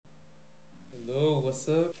Hello, what's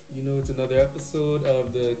up? It's another episode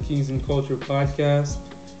of the Kings and Culture podcast.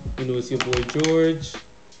 It's your boy George.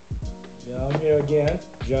 Yeah, I'm here again,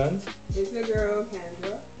 John. It's your girl,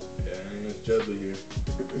 Kendra. Yeah, and it's Judley here.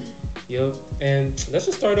 Yep, and let's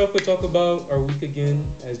just start off with talk about our week again,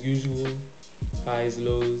 as usual. Highs,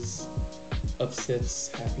 lows, upsets,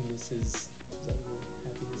 happinesses. Is that the word?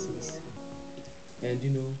 Happinesses. And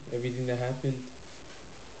everything that happened.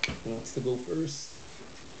 Who wants to go first?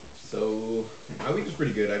 So my week was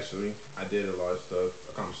pretty good actually. I did a lot of stuff,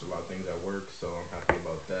 accomplished a lot of things at work, so I'm happy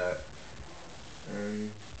about that. And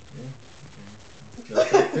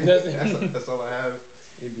yeah, that's all I have.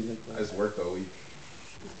 It'd be like I that. just worked all week.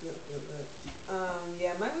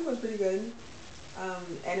 Yeah, my week was pretty good.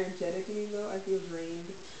 Energetically though, I feel drained.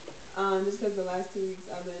 Just because the last 2 weeks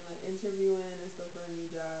I've been like interviewing and stuff for a new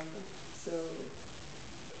job. So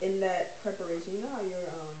in that preparation, you know how your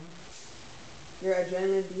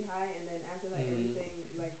adrenaline be high, and then after like everything,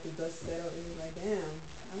 like the dust settled, and you're like, damn,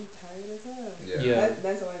 I'm tired as hell. Yeah.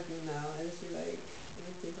 That's how I feel now. I just feel like I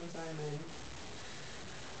need to take some time and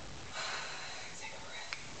take a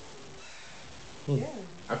breath.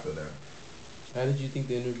 Yeah. I feel that. How did you think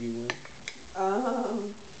the interview went?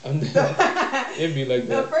 Um, It'd be like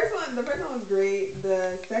the that. first one was great.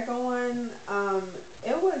 The second one,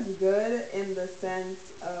 it was good in the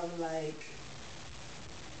sense of like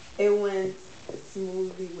it went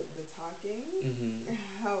smoothly with the talking. Mm-hmm.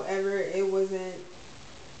 However, it wasn't.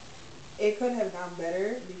 It could have gone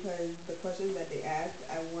better because the questions that they asked,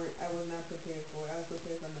 I was not prepared for. I was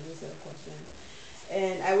prepared for another set of questions,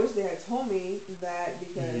 and I wish they had told me that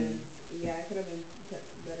because yeah, I could have been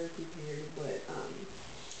better prepared. But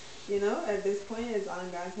at this point, it's on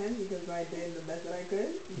God's hands because I did the best that I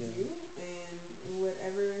could do, and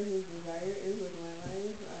whatever His desire is with my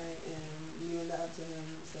life, I am leaving that up to Him.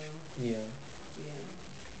 So Yeah, yeah.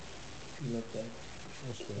 I love that.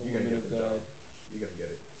 That's A good. You're gonna woman get of the God. job. You're gonna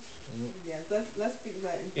get it. Yes, let's speak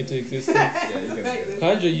that Into existence. Yeah, you're gonna get it.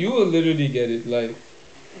 Kanja, you will literally get it. Like,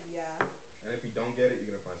 Yeah, And if you don't get it,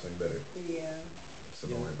 you're gonna find something better. yeah. So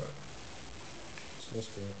don't worry about it. That's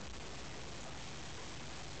good.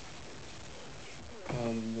 you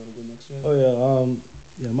wanna go next one? Oh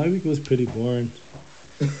yeah, my week was pretty boring.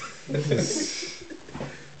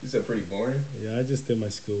 You said pretty boring. Yeah, I just did my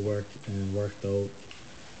schoolwork and worked out,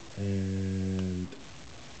 and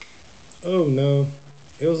oh no,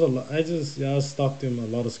 it was a lot. I was stuck doing a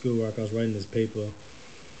lot of schoolwork. I was writing this paper,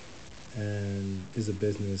 and it's a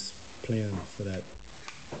business plan for that.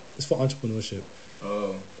 It's for entrepreneurship.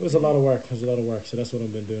 Oh. It was a lot of work. It was a lot of work. So that's what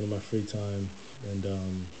I've been doing in my free time, and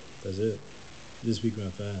that's it. This week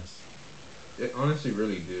went fast. It honestly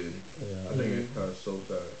really did. Yeah, I think it passed so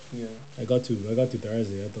fast. Yeah, I got to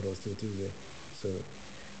Thursday. I thought it was still Tuesday. So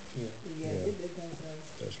yeah. Yeah, Yeah. it did that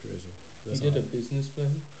fast. that's crazy. You That's did a all. business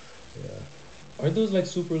plan? Yeah. Are those like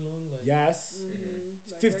super long? Like, Yes. Mm-hmm.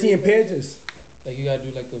 It's 15 pages. like you gotta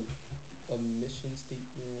do like a mission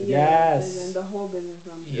statement. Yes. And then the whole business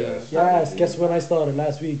from Yeah. Yes. Guess when I started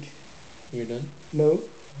last week? You're done? No.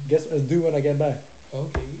 Guess it's due when I get back.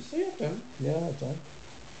 Okay, so you're done. Yeah, that's fine.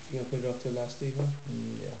 You gonna put it off till last day, huh?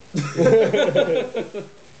 Yeah.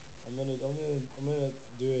 I'm gonna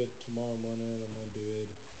do it tomorrow morning. I'm do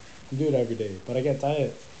it every day. But I get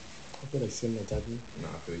tired. I feel like sitting on top of me. Nah,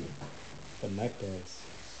 I feel you. The neck pains.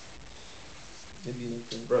 It'd be like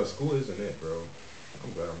that. Bro, school isn't it, bro.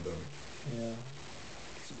 I'm glad I'm done. Yeah.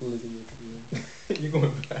 School isn't it for you. You're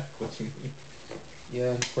going back. What you mean?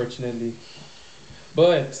 Yeah, unfortunately.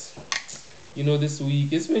 But this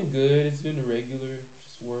week it's been good. It's been regular,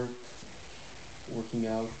 just working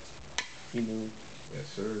out. Yes,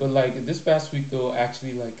 sir. But like this past week though, I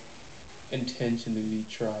actually like intentionally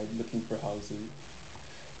tried looking for housing,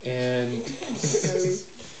 and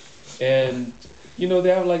and they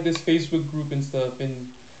have like this Facebook group and stuff,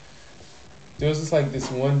 and there was just like this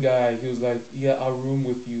one guy. He was like, "Yeah, I'll room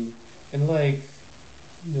with you," and like,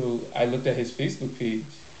 I looked at his Facebook page.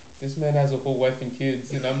 This man has a whole wife and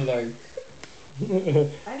kids, and I'm like,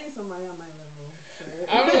 I need somebody on my level. Sir.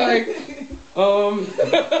 I'm like,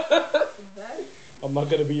 That- I'm not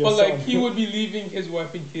gonna be your but son. like he would be leaving his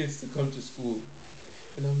wife and kids to come to school,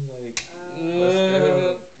 and I'm like,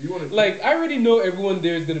 You want to like I already know everyone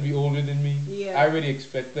there is gonna be older than me. Yeah. I already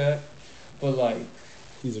expect that, but like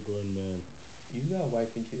He's a grown man. you got a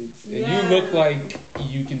wife and kids, and Yeah. you look like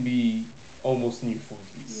you can be almost in your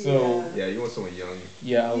 40s. So Yeah, you want someone young.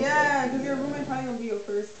 yeah, I was Yeah, like, because your roommate probably gonna be your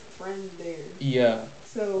first friend there. yeah,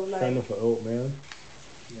 So like, Friend of an old man.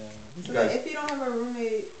 yeah, so guys- like, if you don't have a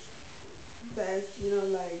roommate that's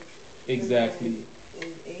like exactly.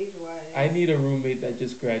 in age wise, I need a roommate that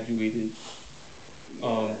just graduated.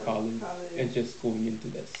 Yeah, college and college. just going into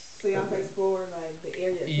So this y'all can program. explore like the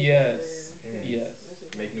area together. Yes, Mm. Cause yes, that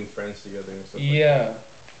shit Make fun. new friends together and stuff like that. yeah.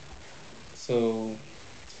 So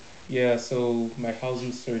yeah, so my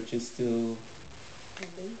housing search is still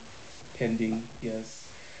Pending. pending.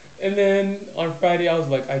 Yes, and then on Friday I was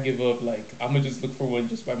like, I give up. Like I'm gonna just look for one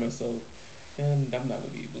just by myself, and I'm not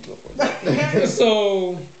gonna be able to afford that.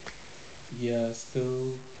 So yeah,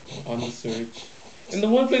 still on the search. And the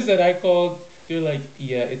one place that I called, they're like,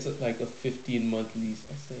 yeah, it's like a 15-month lease.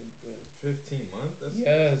 I said, well, 15 months? That's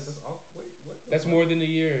yes, all. Wait, what the that's fuck? more than a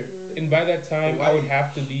year. And Mm, by that But time, I would why?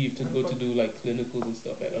 have to leave to Why the go to fuck? do like clinicals and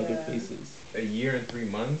stuff at other yeah. places. A year and 3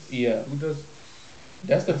 months? Yeah, Who does?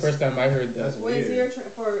 that's the That's first time I heard that's that. Wait, so weird.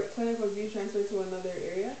 for clinicals, you transfer to another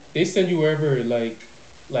area? They send you wherever, like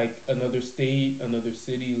another state, another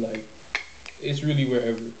city, like it's really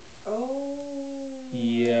wherever. Oh,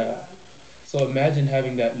 Yeah. So imagine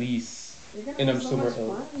having that lease, you're gonna and have I'm so much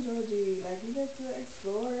somewhere else. fun, Georgie. Like you get to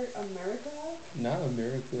explore America. Not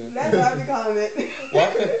America. That's what I be calling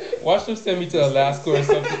it. Watch them send me to The Alaska states.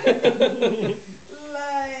 or something.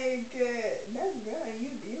 Like that's good, and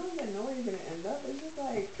you don't even know where you're gonna end up. It's just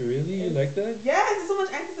like Really? You it's like that? yeah, it's so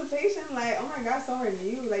much anticipation. Like oh my god, somewhere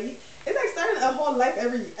new. Like it's like starting a whole life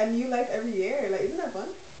a new life every year. Like isn't that fun?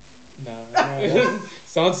 Nah. Nah, that's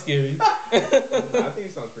Sounds scary. I think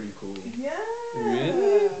it sounds pretty cool. Yeah.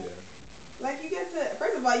 Really? Yeah. Like you get to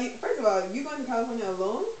first of all you going to California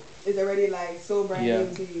alone is already like so brand Yeah.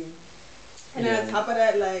 new to you. And then on Yeah. top of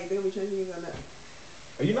that, like they're gonna be transferring you on that.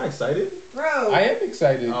 Are you not excited? Bro, I am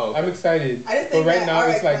excited. Oh, okay. I'm excited. I just But think right that now our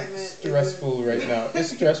it's like excitement stressful right now. It's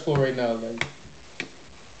stressful right now, like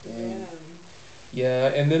dang. Damn. Yeah,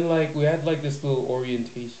 and then like we had like this little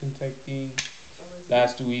orientation type thing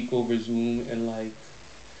last week over Zoom, and like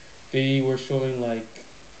they were showing like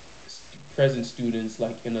present students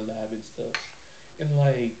like in a lab and stuff. And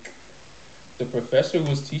like the professor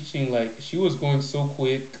was teaching, like she was going so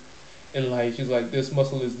quick, and like she's like, this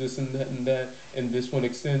muscle is this and that, and this one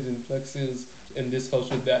extends and flexes, and this helps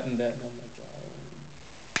with that and that, and I'm like,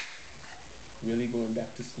 wow, really going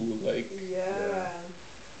back to school, like. Yeah. Yeah.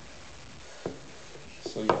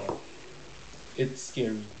 So yeah, it's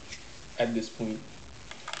scary at this point,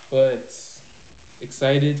 but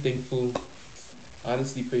excited, thankful.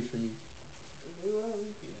 Honestly, pray for me. We will.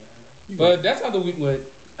 Yeah, you got but that's how the week went.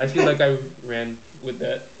 I feel like I ran with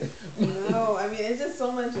that. No, I mean it's just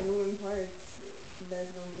so much moving parts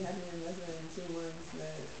that's gonna be happening in less than 2 months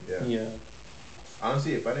that Yeah. Yeah.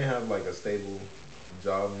 Honestly, if I didn't have like a stable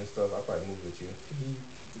job and stuff, I'd probably move with you. Mhm.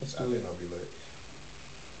 Let's I do think it. I'll be lit.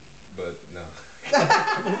 But no.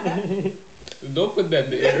 Don't put that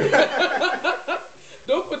in the air.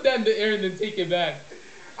 Don't put that in the air and then take it back.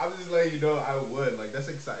 I'm just letting you know I would. Like that's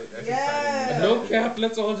exciting. That's Yeah. exciting. No cap.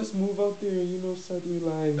 Let's all just move out there. You know, start new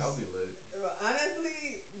lives. That'll be lit. Well,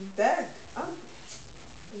 honestly, that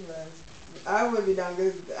bruh, I would be down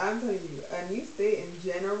good. I'm telling you, a new state in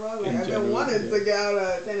general. Like In I've general, been wanting yeah. to get out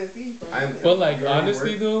of Tennessee for. I'm- But like You already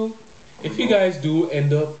honestly work though, if you remote? guys do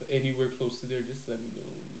end up anywhere close to there, just let me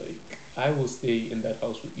know. Like I will stay in that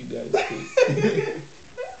house with you guys. 'Cause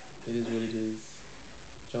it is what it is.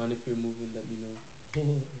 John, if you're moving, let me know. I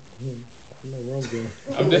know where I'm going.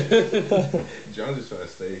 I'm just, John's just trying to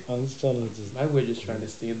stay. I'm just trying to just. we're just trying to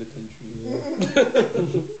stay in the country.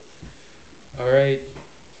 Yeah. All right,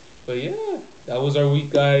 but yeah, that was our week,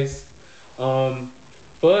 guys. Um,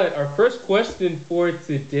 but our first question for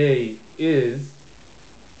today is,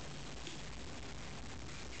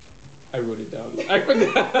 I wrote it down. I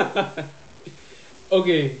forgot.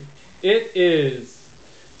 Okay, it is.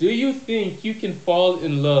 Do you think you can fall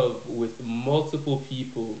in love with multiple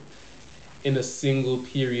people in a single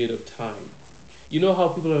period of time? You know how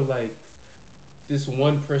people are like, this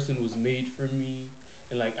one person was made for me,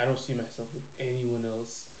 and like I don't see myself with anyone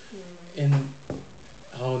else. And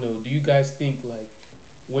I don't know. Do you guys think like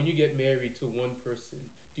when you get married to one person,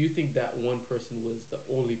 do you think that one person was the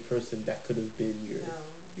only person that could have been No,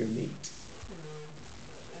 your mate?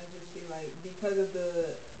 no. I just feel like because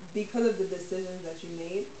of the decisions that you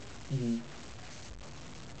made, Mm-hmm.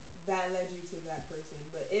 that led you to that person.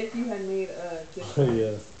 But if you had made a different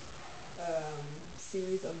Yeah.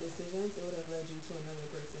 series of decisions, it would have led you to another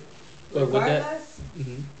person. But would that? Regardless,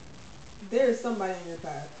 Mm-hmm. there is somebody on your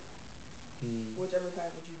path, Mm-hmm. whichever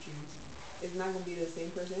path that you choose. It's not gonna be the same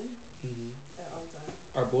person Mm-hmm. at all times.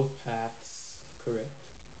 Are both paths correct?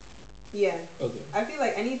 Yeah, Okay. I feel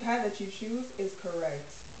like any path that you choose is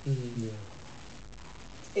correct. Mm-hmm. Yeah.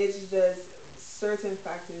 It's just certain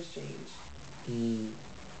factors change. Mm.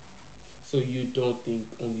 So you don't think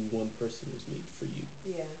only one person was made for you?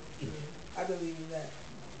 Yeah, I believe that.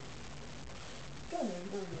 Go ahead.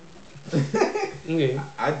 I don't know. Okay.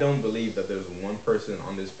 I don't believe that there's one person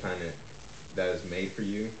on this planet that is made for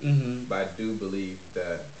you, Mm-hmm. but I do believe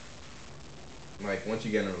that like once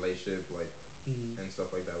you get in a relationship, like Mm-hmm. and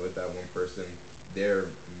stuff like that with that one person, they're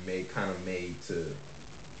made kind of made to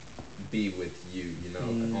be with you. You know,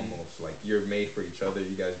 Mm-hmm. almost like you're made for each other.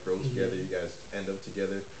 You guys grow together. Mm-hmm. You guys end up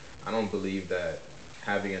together. I don't believe that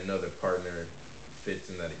having another partner fits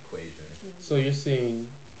in that equation. So you're saying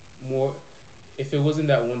more if it wasn't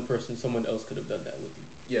that one person, someone else could have done that with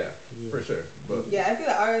you. Yeah, Yeah. for sure. But Okay. Yeah, I feel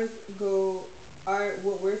like ours go our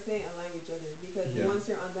what we're saying align with each other because yeah, Mm-hmm. once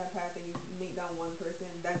you're on that path and you meet that one person,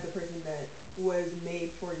 that's the person that was made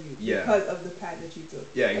for you yeah, because of the path that you took.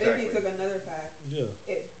 yeah, And if you exactly. took another path, Yeah.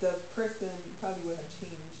 the person probably would have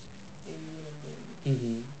changed and you would have been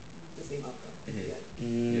Mm-hmm. the same outcome. Hmm.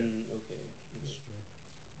 Yeah. Yeah, Okay. That's Okay. true.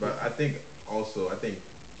 but I think also I think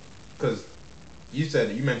because you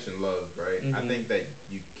mentioned love, right? I Mm-hmm. think that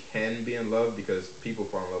you can be in love because people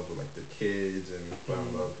fall in love with like their kids and fall in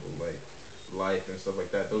Mm-hmm. love with like life and stuff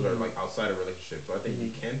like that. Those are Mm-hmm. like outside of relationships. So I think you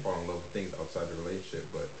Mm-hmm. can fall in love with things outside the relationship,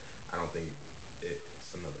 but I don't think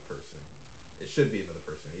it's another person. It should be another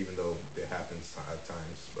person, even though it happens at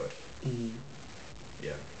times. But Mm-hmm.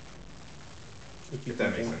 yeah, What you if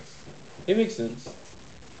that think, makes John? sense. It makes sense.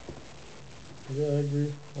 Yeah, I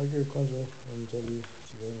agree. I agree with Conjo. I'm totally,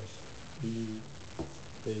 to be honest. Mm-hmm.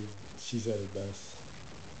 They, she said it best.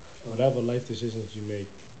 Oh, Whatever life decisions you make,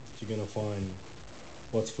 you're gonna find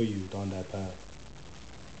what's for you on that path.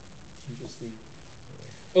 interesting.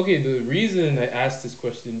 Okay, the reason I asked this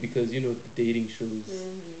question because you know the dating shows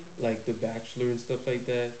Mm-hmm. like The Bachelor and stuff like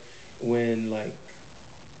that, when like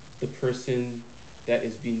the person that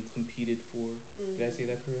is being competed for, did I say Mm-hmm.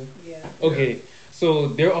 that correct? Yeah. Yeah. Okay, so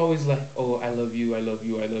they're always like, "Oh, I love you, I love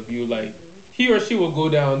you, I love you." Like Mm-hmm. he or she will go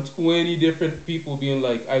down 20 different people being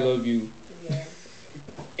like, "I love you," Yeah.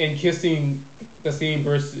 and kissing the same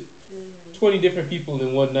person, Mm-hmm. 20 different people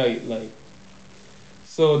in one night. Like,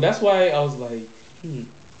 so that's why I was like, hmm,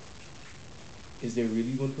 is there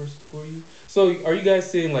really one person for you? So are you guys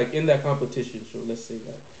saying like in that competition show, let's say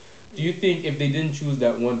that, do you think if they didn't choose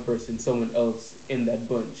that one person, someone else in that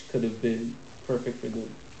bunch could have been perfect for them?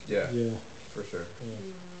 Yeah, Yeah, for sure.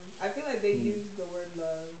 yeah, I feel like they Mm. use the word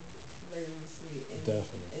love very loosely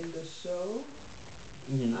definitely. in the show,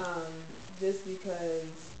 Mm-hmm. um, just because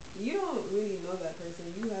you don't really know that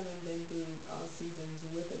person. You haven't been through all seasons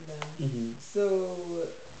with them, Mm-hmm. so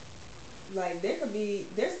like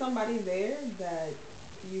there's somebody there that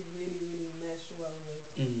you really mesh well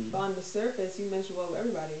with, Mm-hmm. but on the surface you mesh well with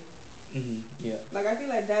everybody. Mm-hmm. Yeah. Like I feel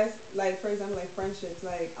like that's like for example like friendships.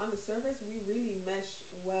 Like on the surface we really mesh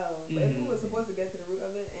well, but if we Mm-hmm. were supposed to get to the root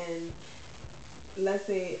of it and let's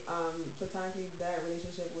say platonically that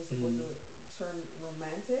relationship was supposed Mm-hmm. to turn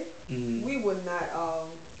romantic, Mm-hmm. we would not all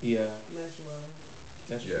Yeah, mesh well.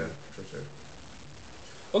 that's Yeah, true. for sure.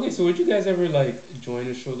 Okay, so would you guys ever like join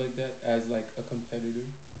a show like that as like a competitor?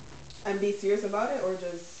 And be serious about it or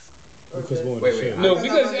Because just more Wait, the wait. show. No, because I'm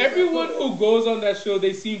because on the everyone show. who goes on that show,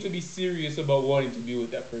 they seem to be serious about wanting to be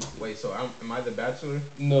with that person. Wait, so am I the bachelor?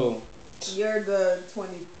 No, You're the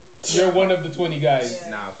 20. you're one of the 20 guys. Yeah.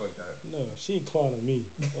 Nah, fuck that. No, she ain't clowning me.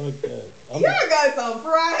 Fuck that. You got some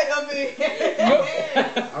pride up in here. No,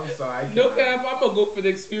 I'm sorry, I no cannot. cap. I'm gonna go for the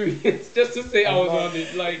experience just to say I I'm was not- on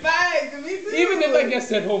it. Like, Facts, me too. even if I get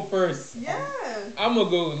sent home first, Yeah, I'm gonna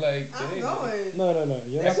go. Like, I'm dang, going. No.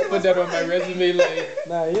 You're I not, shit put was that on my fun. resume. Like,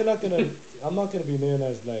 nah, you're not gonna. I'm not gonna be known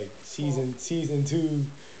as like season 2,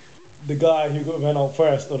 the guy who went out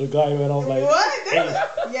first or the guy who went out like. What? Hey.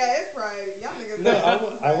 Yeah, it's pride. Y'all niggas. No,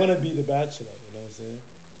 got I want to be the bachelor. You know what I'm saying?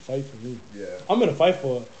 Fight for me. Yeah. I'm gonna fight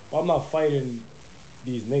for it, but I'm not fighting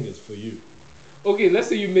these niggas for you. okay, let's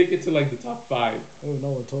say you make it to like the top 5. Oh,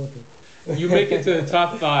 no one talking. You make it to the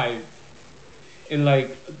top 5, and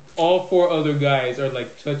like all 4 other guys are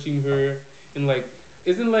like touching her, and like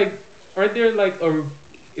isn't like aren't there like a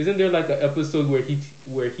isn't there like an episode where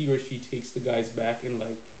he or she takes the guys back and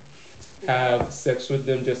like have sex with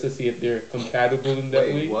them just to see if they're compatible in that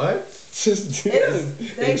Wait, way? what? Just do It's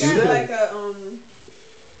it. they do kind of that.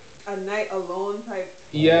 like a night alone type.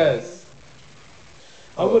 Yes,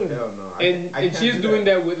 I wouldn't. Hell no. and I and can't she's do doing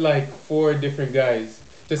that with like 4 different guys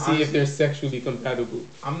to see if Honestly. they're sexually compatible.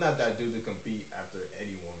 I'm not that dude to compete after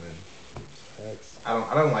any woman. Facts.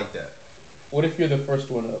 I don't like that. What if you're the first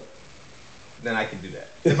one up? Then I can do that.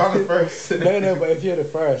 If I'm the first. No, but if you're the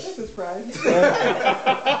first, This is pride.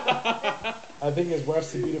 I think it's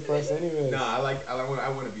worse to be the first anyways. Nah, I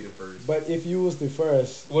want to be the first. But if you was the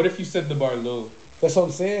first, What if you set the bar low? that's what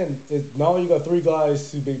I'm saying. Now you got 3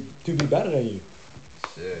 guys to be better than you.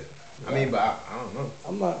 Shit. I mean, but I don't know.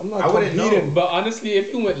 I'm not I wouldn't know. competing. But honestly,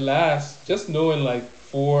 if you went last, just knowing like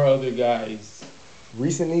 4 other guys,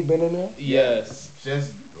 Recently been in there. yes,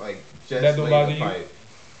 Just That don't lay bother the you? pipe.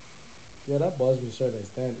 Yeah, that bothers me to a certain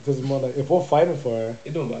extent. Because it's more like if we're fighting for her,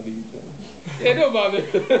 it don't bother you. Though. It don't bother.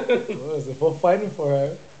 if we're fighting for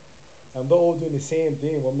her, and they're all doing the same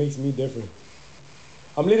thing, what makes me different?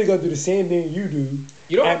 I'm literally gonna do the same thing you do.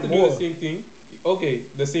 You don't have and to do more. the same thing. Okay,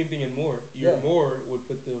 the same thing and more. Your Yeah. more would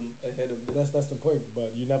put them ahead of the That's the point.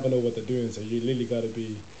 But you never know what they're doing, so you literally gotta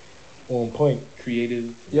be on point.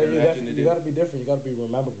 creative, Yeah, imaginative, you gotta be different. You gotta be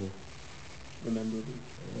memorable. rememberable.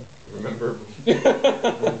 Remember?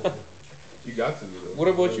 You got to do those. What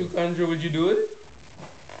about you, Kandra? Would you do it?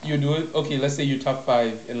 You do it? Okay, let's say you're top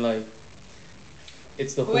 5 and like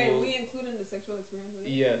it's the Wait, whole. we including the sexual experience with it?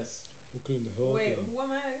 Yes. Including the whole Wait, thing. who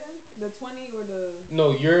am I again? The 20 or the?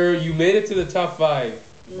 No, you made it to the top 5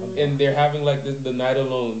 and they're having like the night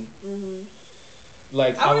alone. Mm-hmm.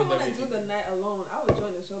 Like I how wouldn't would want that to make do you? the night alone. I would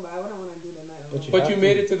join the show, but I wouldn't want to do the night alone. But you have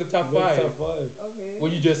made to. it to the top You made it 5. top 5. Okay.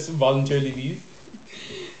 Will you just voluntarily leave?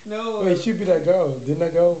 No. Wait, she'd be that girl. Didn't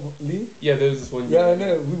that girl leave? Yeah, there was this one. Yeah, I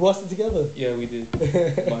know. We watched it together. Yeah, we did.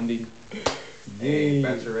 Bonding. Hey, Yeah.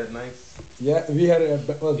 bachelorette nights, Yeah, we had it.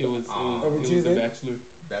 It was Every it was Tuesday? The Bachelor.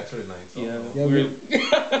 bachelor nights. Yeah, Yeah, we were,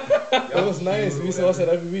 It was nice. We used to watch it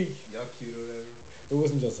every week. Y'all cute or whatever. It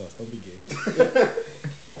wasn't just us. Don't be gay.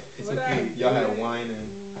 it's What okay. Y'all had wine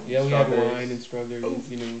and Yeah, we had strawberries. wine and strawberries,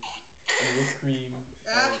 you know, and whipped cream. all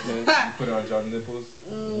Ah. that. You put it on John nipples.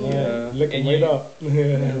 Yeah. Lick 'em And right you- up.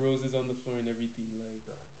 And roses on the floor and everything, like.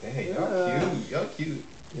 Hey, Yeah. y'all cute. Y'all cute.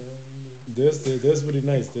 Yeah. This really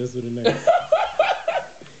nice. This really nice.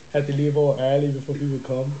 Had to leave all early before people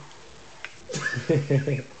come.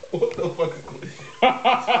 What the fuck?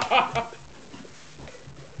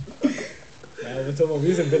 We're talking about, we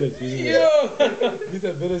was in village. We was in Yeah. we was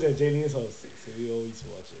at village at Jalen's house, so we always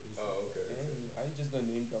watch it. Oh, okay. I just don't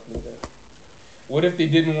name drop like that. What if they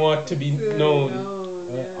didn't want to be known?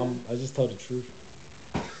 Yeah. I just tell the truth.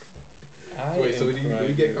 Wait, so did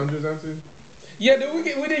you get Conjur's answer? Yeah, we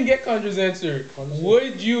didn't get Conjur's answer.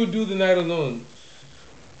 Would you do the night alone?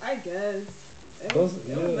 I guess. It Those- would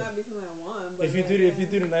yeah. not be something I want. But If you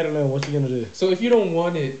do the night alone, what you gonna do? So if you don't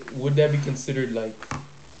want it, would that be considered like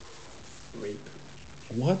rape?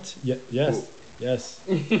 What? Yeah. Yes. Yes.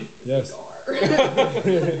 Yes.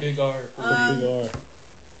 Big R. Big R.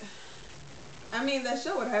 I mean, that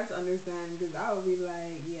show would have to understand because I would be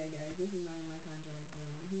like, yeah, guys, this is not in my contract.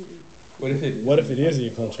 What if it? What if it is in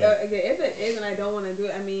your contract? Okay, if it is and I don't want to do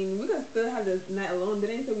it, I mean, we could still have this night alone. They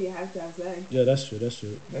didn't say we have to have sex. Yeah, that's true. That's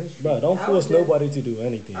true. That's true. Bro, don't I force would just- nobody to do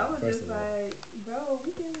anything. I was First just of all. like, bro,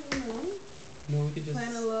 we can, No, we could just.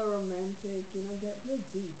 plan a little romantic, get real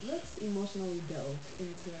deep. Let's emotionally delve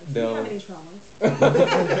into it. Do Delve. you have any traumas?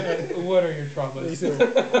 What are your You traumas? said-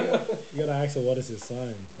 you gotta ask her what is his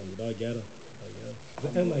sign. Like, dog get him.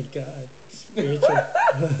 Like, oh my god, spiritual.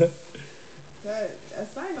 That a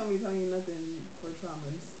sign don't be telling you nothing for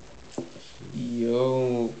traumas.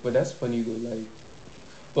 Yo, but that's funny though. Like,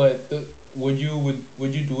 but would you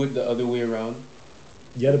do it the other way around?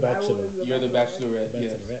 You're the I bachelor. was You're the bachelorette.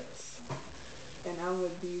 Yes. Bachelorettes. And I'm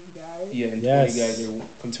with these guys. Yeah, and Yes. 20 guys are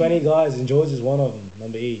competing. 20 guys, and George is one of them.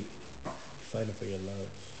 Number 8. Fighting for your love.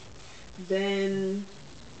 Then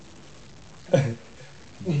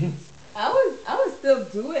I would still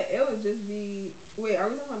do it. It would just be. Wait, are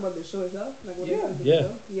we talking about the show itself? Like what Yeah. is the Yeah.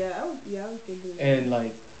 show? Yeah, I would still do it. And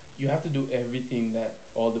like, you have to do everything that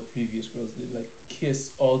all the previous girls did. Like,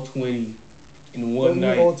 kiss all 20 in one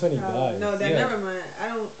night. All 20 guys. No, then Yeah. never mind.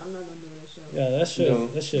 I'm not gonna do this show. Yeah, that shit. No.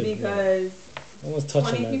 That shit. Because no one's touching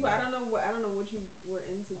 20 that. people. I don't know what you were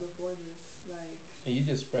into before this. Like, And you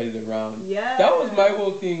just spread it around. yeah. That was my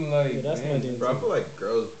whole thing. Like, Yeah, that's my man. thing. Bro, I feel like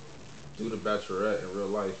girls do the bachelorette in real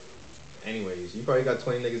life. Anyways, you probably got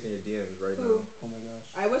 20 niggas in your DMs right Who? now. Oh my gosh.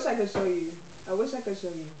 I wish I could show you. I wish I could show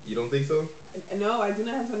you. You don't think so? No, I do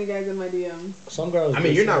not have 20 guys in my DMs. Some girls. I mean,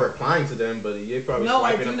 do you're say- not replying to them, but you're probably No,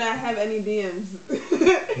 I swiping do up. not have any DMs.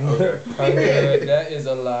 Okay. Conrad, that is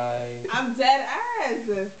a lie. I'm dead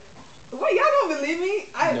ass. What, y'all don't believe me?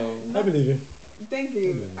 No. I believe you. Thank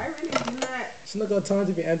you. I really do not. She's not got time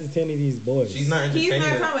to be entertaining these boys. She's not He's entertaining not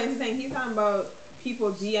them. talking about anything. He's talking about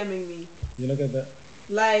people DMing me. You not got that?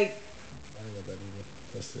 Like, I don't got that either.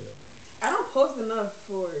 That's it. I don't post enough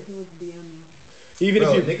for people to DM me. Even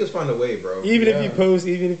Bro, if you, niggas find a way, bro. even Yeah. if you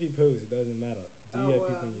post, it doesn't matter. Do Oh, you have wow.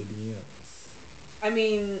 people in your DMs? I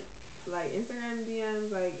mean, like Instagram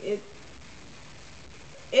DMs, like it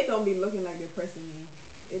don't be looking like they're pressing me.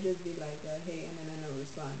 It just be like, hey, and then I never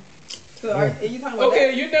respond. So are you talking about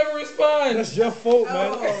Okay, that? you never respond. That's your fault,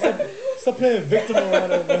 man. Oh. Stop playing victim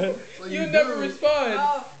around it, man. You never respond.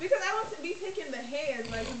 Oh, because I don't be taking the hey as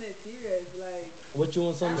like something serious. Like, What you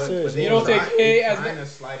want something But- serious? You don't take hey as trying to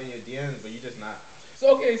slide in your DMs, but you just not.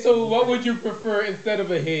 So okay, so what would you prefer instead of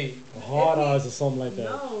a hey? Hard eyes or something like that.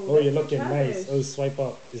 No, Oh, you're that's looking nice. childish. Oh, swipe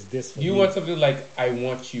up. Is this for You me? want something like I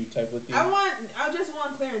want you type of thing. I just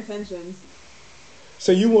want clear intentions.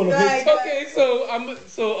 So you want to Like, Okay,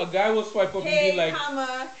 so a guy will swipe up and hey, be like,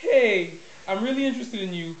 comma. hey, I'm really interested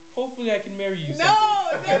in you. Hopefully I can marry you. No,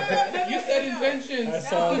 someday." no. You said intentions.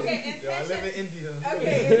 That's No, all. okay, Yo, I live in intentions. India.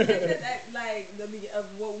 Okay, intentions at like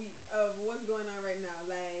of what's going on right now.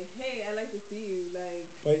 Like, hey, I like to see you. Like,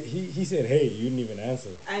 But he said, hey, you didn't even answer.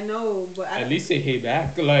 I know, but I At least say hey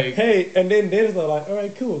back. Like, Hey, and then there's like, all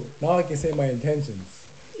right, cool. Now I can say my intentions.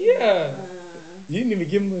 yeah. You didn't even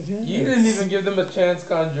give him a chance. You didn't even give them a chance,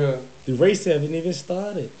 Kandra. The race haven't even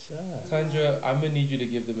started. Child. Kandra, I'm gonna need you to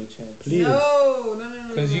give them a chance. Please. no.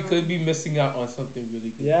 Because you could be missing out on something really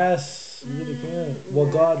good. Yes, you really can.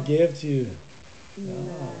 What God gave to you. Nah.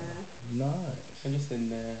 Nice. I'm just in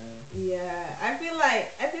there. Yeah, I feel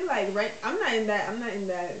like right. I'm not in that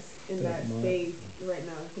That mind. space right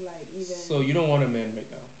now to like even. So you don't want a man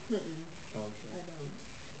right now? Mm-mm, Okay. I don't.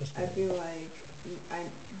 That's I nice. feel like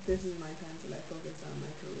this is my time to like focus on my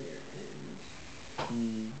career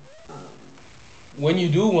and When you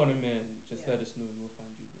do want a man, just Yeah. let us know and we'll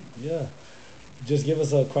find you. Yeah. Just give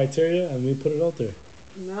us a criteria and we put it out there.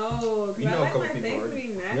 no, because We I know a like couple my people things to already.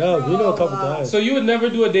 be natural. Yeah, we know a couple guys. So you would never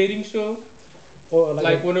do a dating show? Or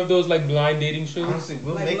Like one of those like blind dating shows? Honestly,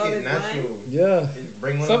 we'll Like make Love it is natural. yeah. Just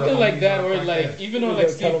bring one Something of the like homies that, on or the like podcast. even on Yeah, like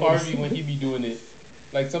Steve tell 'em. Harvey when he be doing it,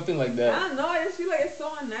 like something like I that. don't know. I just feel like it's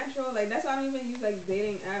so unnatural. Like that's why I don't even use like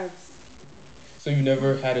dating apps. So you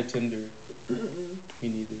never had a Tinder? Mm-mm. Me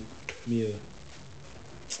neither. Yeah.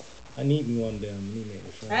 I need me one damn me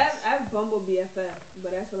make I have Bumble BFF,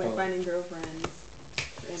 but that's for like Oh. finding girlfriends.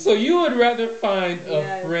 And So you would rather find a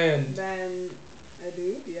yeah, friend? than a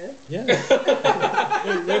dude, yes. Yeah. Yes.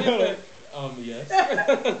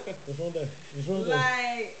 What's wrong there? What's wrong there?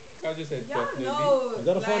 Like I just said y'all definitely. know. You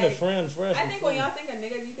gotta find a like, friend first. I think when before- y'all think of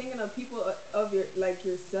niggas, you thinking of people of your like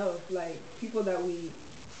yourself, like people that we,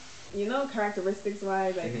 characteristics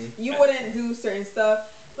wise, like you wouldn't do certain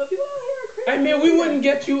stuff, but people out here are crazy. I mean, we wouldn't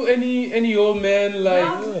get you any old man like.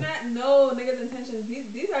 Y'all do not know niggas' intentions.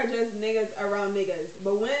 These are just niggas around niggas.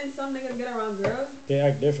 But when some niggas get around girls, They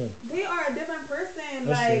act different. they are a different person. That's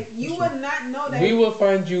like true. you That's would not know that. We will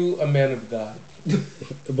find you a man of God,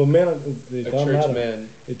 But man, it a doesn't church matter. man,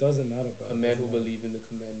 It doesn't matter, bro. a man who believes in the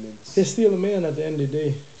commandments. They're still a man at the end of the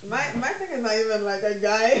day. My thing is not even like a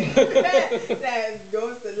guy that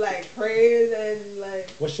goes to like praise and like.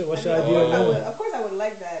 What's your I mean, idea of man? of course I would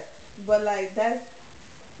like that, but like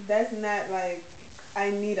that's not like I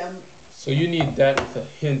need a. So you need that with a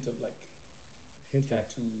hint of like Hint of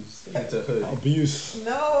tattoos, It's a hood. abuse.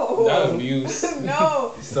 No. not abuse.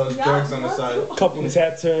 No. He sells Y'all- drugs on the y'all side. Couple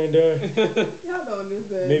tats here and there. Y'all don't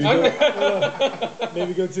listen. Maybe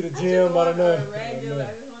maybe go to the I just gym. I want don't know. a I don't regular. know.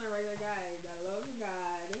 I just want a regular guy that loves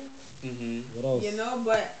God. Mm-hmm. What else? You know,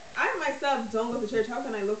 but I myself don't go to church. How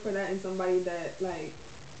can I look for that in somebody that like,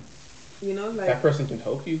 like That person can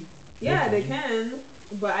help you. yeah, they can,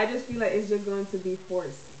 but I just feel like it's just going to be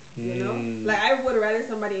forced. You know, Mm. like I would rather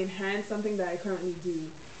somebody enhance something that I currently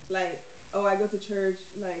do. Like, oh, I go to church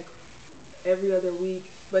like every other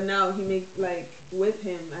week, but now he makes like with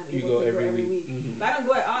him, I'm You able go to every go every week. week. Mhm. If I don't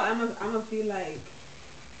go at all, I'm gonna feel like,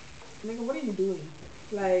 nigga, what are you doing?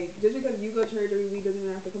 Like, just because you go to church every week doesn't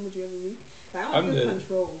mean I have to come with you every week. Like, I I'm don't feel good.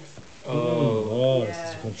 control. Oh. It's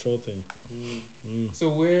Yeah. a control thing. Mm. So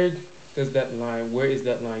where is that line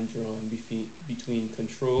drawn between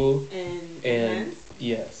control And and enhance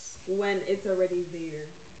yes? when it's already there.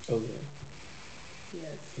 Okay,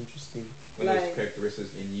 Yes. interesting. When Like- those characteristics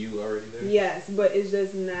in you already there. Yes, but it's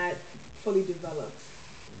just not fully developed.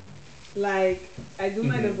 Like, I do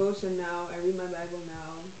my Mhm. devotion now, I read my Bible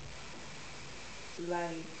now.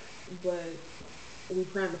 Like, but we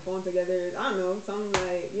pray on the phone together. I don't know, something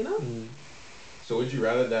like, Mm. So would you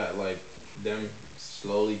rather that like them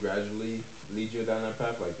slowly, gradually lead you down that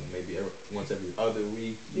path? Like maybe once every other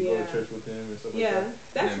week you go Yeah. to church with them and stuff like Yeah, that.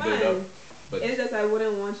 that's and then build fine. up. But It's just I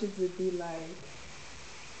wouldn't want you to be like,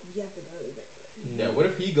 you have to go to that. yeah, what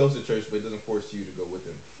if he goes to church but doesn't force you to go with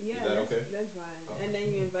him? Yeah, Is that that's, okay? that's fine. Oh. And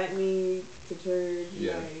then you invite me to church,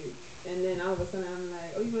 Yeah. like, and then all of a sudden I'm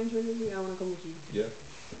like, oh, you going to church this week? I want to come with you. Yeah,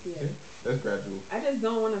 Yeah. Yeah. That's gradual. I just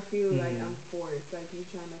don't want to feel like Mhm. I'm forced, like you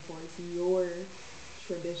trying to force your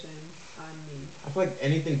tradition on me. I feel like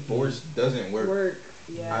anything forced doesn't work.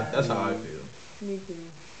 Yeah. That's how I feel. Me too.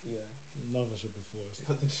 Yeah. Nothing should be forced.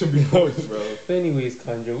 Nothing should be forced, bro. But anyways,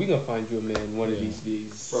 Kandra, we gonna find you a man one of Yeah. these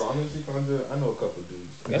days. Bro, honestly, Conjure, I know a couple dudes.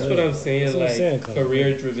 That's Yeah. what I'm saying. That's what I'm Like saying, Kandra.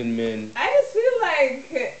 career-driven men. I just feel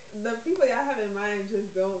like the people y'all have in mind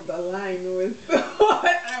just don't align with what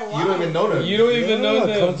I want. You don't even know them. You don't even know Yeah,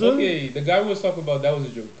 them. Kandra. Okay, the guy we was talking about, that was a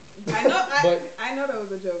joke. I know, But- I know that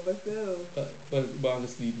was a joke, but still. But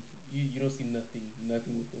honestly, you don't see nothing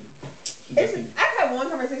with them. It's, Nothing. I had one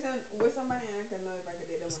conversation with somebody and I could know if I could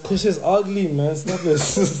date them or not. Cause she's ugly, man. Stop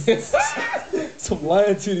this. Stop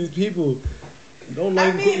lying to these people. You don't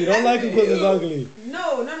like I mean, you don't like him because he's you- ugly.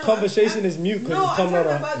 No. Conversation is mute because No, it's I'm coming talking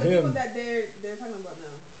out about of the people him. that they're talking about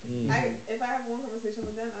now. If I have one conversation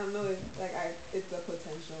with them, I don't know if it's a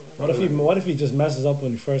potential. What if he just messes up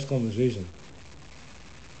on the first conversation?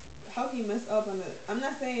 How can you mess up on it? I'm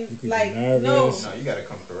not saying You could be like nervous. no. No, you gotta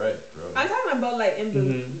come correct, bro. I'm talking about like in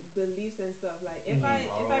Mhm. beliefs and stuff. Like if I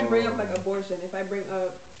bring up like abortion, if I bring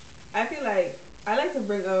up, I feel like I like to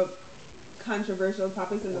bring up controversial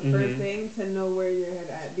topics in the first thing to know where your head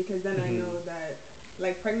at, because then I know that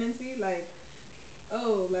like pregnancy, like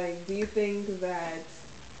do you think that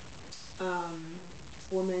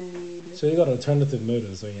women need? So you got alternative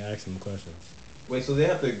motives when you ask them questions. Wait, so they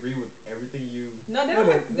have to agree with everything you... No, they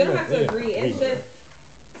don't have to agree. It's just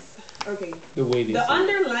okay. The way they The say it.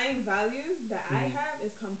 underlying values that I have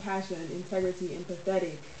is compassion, integrity,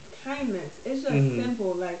 empathetic, kindness. It's just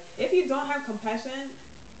simple. Like if you don't have compassion,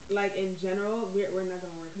 like in general, we're not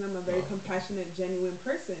gonna work. Because I'm a very compassionate, genuine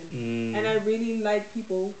person, and I really like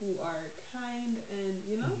people who are kind and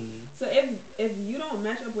So if you don't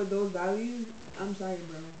match up with those values, I'm sorry,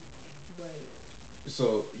 bro, but.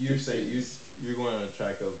 So you're saying you're going on a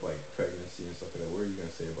track of like pregnancy and stuff like that. What are you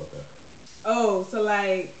gonna say about that? Oh, so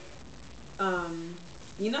like,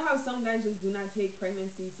 you know how some guys just do not take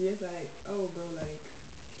pregnancy serious? Like, oh, bro, like,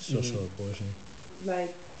 Social abortion.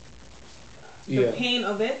 like the pain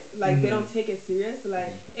of it, like they don't take it serious.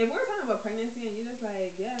 Like, if we're talking about pregnancy and you're just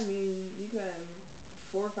like, yeah, I mean, you could have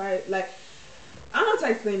 4 or 5, like, I don't know how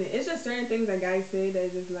to explain it. It's just certain things that guys say that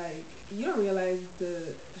is just like you don't realize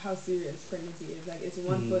how serious pregnancy is. Like it's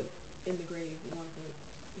 1 foot in the grave, 1 foot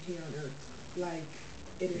here on earth. Like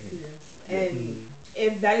it is serious. And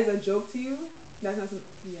if that is a joke to you, that's not some.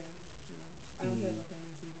 Yeah, I don't care about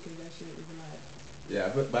pregnancy because that shit is not.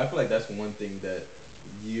 Yeah, but I feel like that's one thing that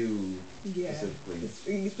you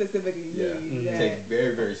specifically me, take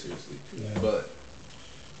very, very seriously. Yeah. But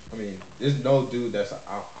I mean, there's no dude that's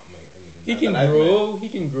he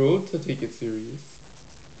can grow to take it serious.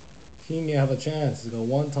 He didn't have a chance. He got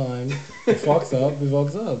one time. He fucks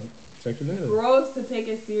up. Check it out. Grows to take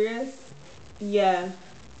it serious. Yeah,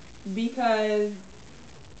 because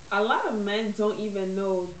a lot of men don't even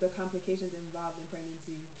know the complications involved in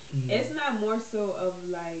pregnancy. It's not more so of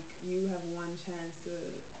like you have one chance to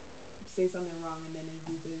say something wrong and then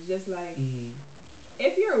it's due. It's just like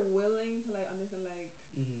if you're willing to like understand, like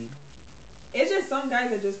it's just some guys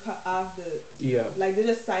that just cut off like they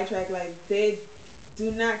just sidetrack, like they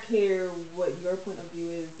do not care what your point of view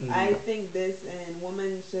is. I think this and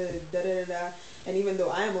women should da da da da, and even though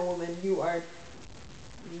I am a woman, you are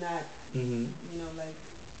not like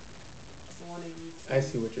one of these. I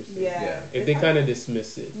see what you're saying. Yeah. If they kind of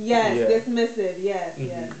dismiss it. Yes, dismissive. Yes,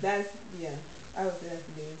 yes. That's I would say that's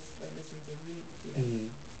the biggest like dismissive.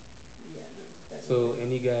 No, so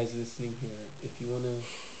any guys listening here, if you wanna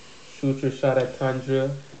shoot your shot at Kandra,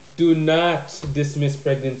 do not dismiss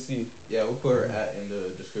pregnancy. Yeah, we'll put her at in the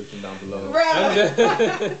description down below. Right.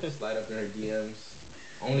 Slide up in her DMs.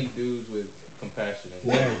 Only dudes with compassion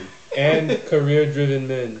and career-driven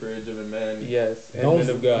men. Career-driven men. Yes, and men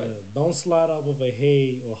of God. Don't slide up with a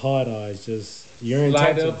hey or hard eyes. Just your slide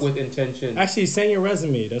intentions. up with intention. Actually, send your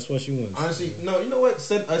resume. That's what she wants. Honestly, no. You know what?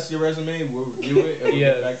 Send us your resume. We'll review it and we'll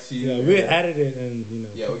get back to you. Yeah, we'll edit it and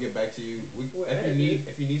Yeah, we'll get back to you.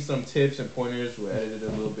 If you need some tips and pointers, we'll edit it a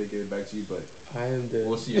little bit, get it back to you. But I am the.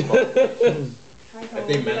 We'll see your qualifications. If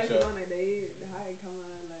they match up. On a date, hi, come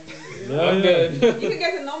on, like. I'm good. You can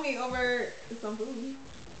get to know me over some food.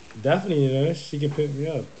 Definitely, she can pick me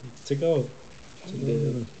up. Take out.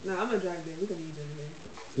 No, I'm gonna drive there. We can meet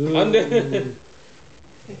each other I'm dead.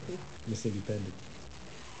 Miss Independent.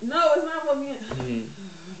 No, it's not about me.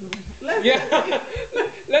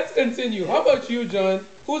 Let's continue. How about you, John?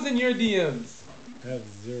 Who's in your DMs? I have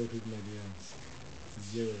 0 people in my DMs.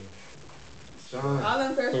 0. John. All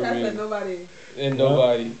them first tracks and nobody. And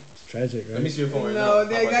nobody. It's tragic, right? Let me see your phone right No,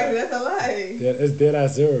 now. exactly. That's a lie. Yeah, it's dead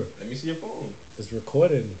at 0. Let me see your phone. It's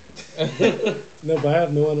recorded. No, but I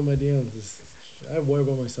have no one in my DMs. I worry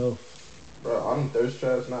about myself. Bro, all them thirst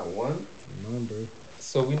traps, not one? None, bro.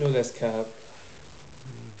 So we know that's cap.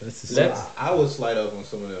 That's the So Let's- same. I would slide up on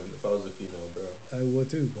some of them if I was a female, bro. I would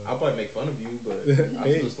too, I'll but probably make fun of you, but I'll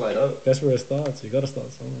Hey. still slide up. that's where it starts. You gotta start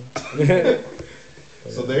somewhere.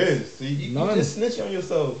 So there is. See, you None. just snitch on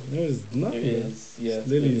yourself. There's nothing. There man. is, yeah. It's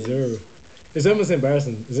literally there is. zero. It's almost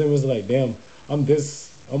embarrassing. It's almost like, damn, I'm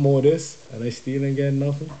this, I'm all this, and I still ain't getting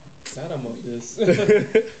nothing. God, I'm on this.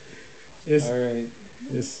 It's All right.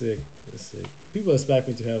 it's sick. It's sick. People expect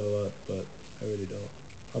me to have a lot, but I really don't.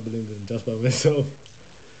 I believe in just by myself.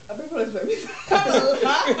 I think people expect me to have a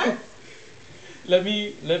lot.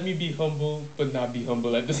 Let me be humble, but not be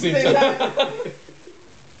humble at the same Say time. that.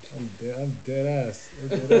 I'm dead ass.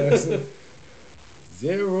 I'm dead ass.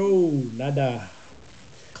 Zero, nada.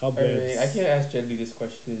 All Cobwebs. right. I can't ask Jedley this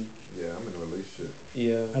question. Yeah, I'm in a relationship.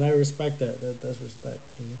 Yeah. And I respect that. That's respect.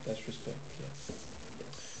 You know? That's respect. Yes.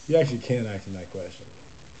 You actually can ask him that question.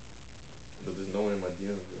 But there's no one in my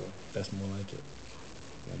DMs, bro. That's more like it.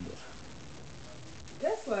 Yeah, boy.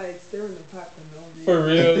 That's like stirring the pot for no reason. For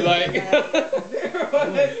real, like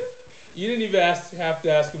Zero. you didn't even have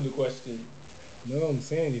to ask him the question. No, I'm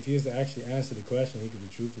saying if he was to actually answer the question, he could be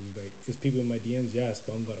truthful. He'd be like, there's people in my DMs, yes,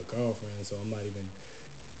 but I'm got a girlfriend, so I'm not even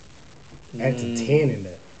entertaining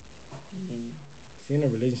that. Mm-hmm. If you're in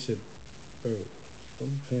a relationship, bro, don't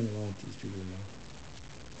be playing around with these people, man.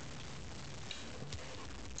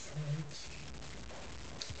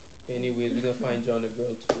 Anyways, we're gonna find John a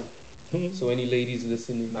girl too. So any ladies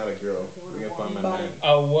listening, Not a girl. We're gonna find my man.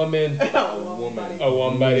 a woman, A woman. a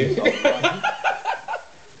warm body. A woman.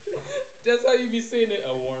 That's how you be saying it,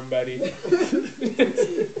 a warm body.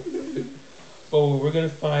 But we're gonna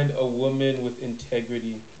find a woman with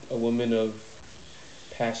integrity, a woman of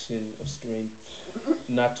passion, of strength,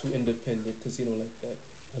 not too independent, because you don't like that.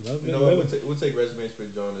 I love it. You know what? We'll take resumes for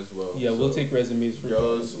John as well. Yeah, we'll So, take resumes for John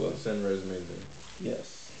girls. as well. Send resumes in.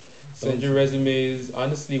 Yes. Send your resumes.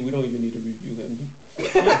 Honestly, we don't even need to review him. He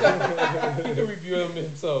can review him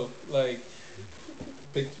himself. Like,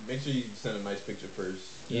 Make sure you send a nice picture first.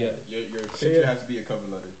 yeah. Your picture has to be a cover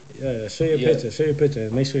letter. Yeah, show your Yeah. picture. Show your picture.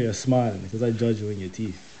 And make sure you're smiling, because I judge you in your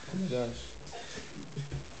teeth. Oh my gosh.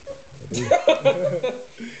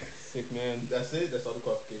 Sick man. That's it. That's all the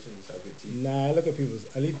qualifications. Just have good teeth. Nah, I look at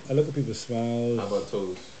people's smiles. How about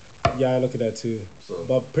toes? Yeah, I look at that too. So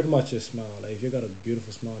But pretty much your smile. Like if you got a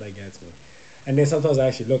beautiful smile, that gets me. And then sometimes I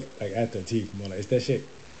actually look like at their teeth more like, is that shit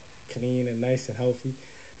clean and nice and healthy?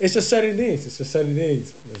 It's just certain things.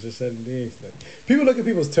 Like, people look at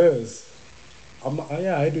people's toes. I'm not,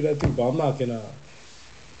 yeah, I do that too, but I'm not gonna.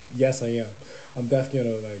 Yes, I am. I'm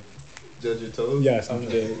definitely gonna like. judge your toes. Yes, I'm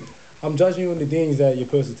dead. I'm judging you on the things that you're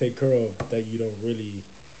supposed to take care of that you don't really.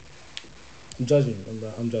 I'm judging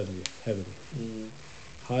you. I'm judging you heavily. Mm.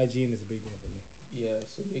 Hygiene is a big thing for me. Yeah,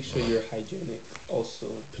 so make sure you're hygienic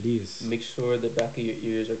also. Please, Make sure the back of your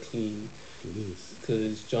ears are clean, please.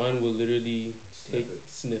 because John will literally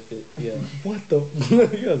sniff it. Yeah. What the?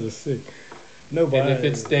 You guys are sick. No, but And if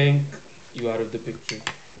it stank, you out of the picture.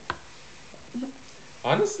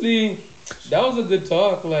 Honestly, that was a good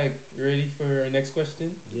talk. Like, you ready for our next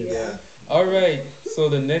question? yes. Yeah. All right. So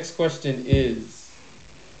the next question is,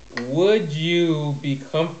 would you be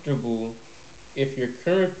comfortable if your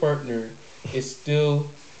current partner is still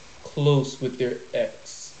close with their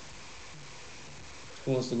ex?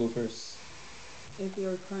 Who wants to go first? If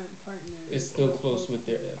your current partner Is still close with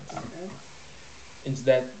their ex. Okay. It's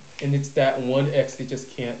that one ex they just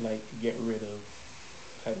can't like get rid of.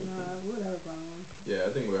 Type of Nah, thing. we would have a problem. Yeah, I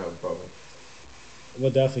think we'll have a problem.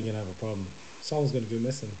 We're definitely gonna have a problem. Someone's gonna be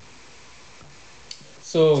missing.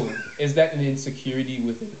 So is that an insecurity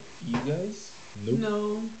within you guys? Nope.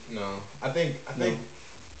 No. No, I think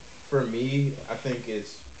for me, I think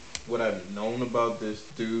it's what I've known about this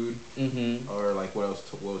dude, Mm-hmm. or like what was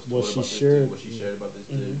told What about she this shared. dude, what she shared about this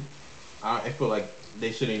dude. Mhm. I feel like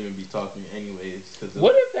they shouldn't even be talking anyways. Cause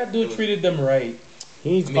What if that it dude was- treated them right?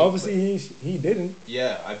 He I mean, obviously he didn't.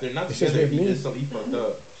 Yeah, if they're not It's just together, with me. he fucked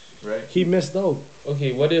up, right? He missed out.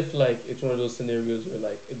 Okay, what if like it's one of those scenarios where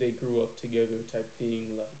like they grew up together type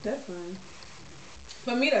thing, like That's fine.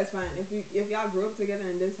 For me, that's fine. If y'all grew up together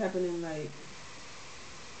and this happened in like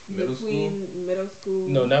Middle between middle school.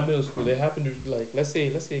 no, not middle school. They happened to like let's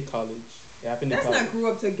say college. It happened in That's college. not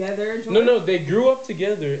grew up together. George. No, they grew up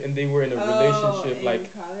together and they were in a relationship in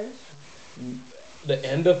like college. the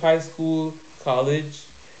end of high school, college,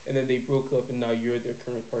 and then they broke up and now you're their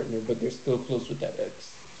current partner, but they're still close with that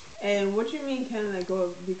ex. And what you mean kind of like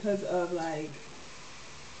go because of like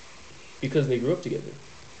Because they grew up together.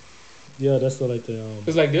 Yeah, that's what like the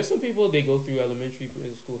Because like there's some people they go through elementary,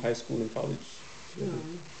 middle school, high school, and college.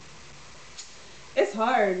 it's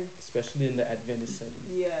hard. Especially in the Adventist setting.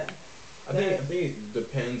 Yeah. I think it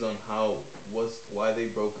depends on why they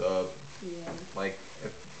broke up. Yeah. Like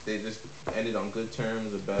if they just ended on good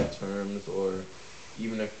terms or bad terms, or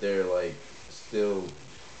even if they're like still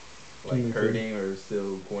like Communicating. hurting or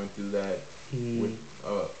still going through that with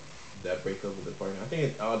Mm. that breakup with their partner. I think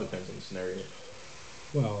it all depends on the scenario.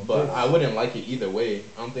 Well, But I wouldn't like it either way.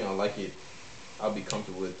 I don't think I'll like it. I'll be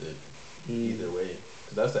comfortable with it Mm. either way.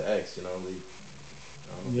 Cause that's the ex, you know. I don't know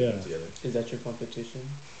if they've yeah, been together. Is that your competition?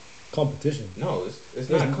 competition. No, it's There's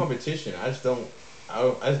not a competition. I just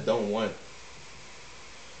don't want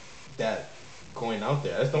that going out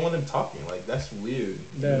there. I just don't want them talking. Like that's weird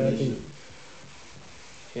in a that I think. relationship.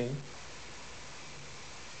 Okay.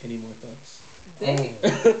 Any more thoughts? They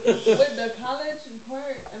Oh, with the college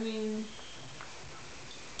part. I mean,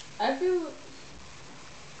 I feel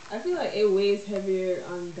I feel like it weighs heavier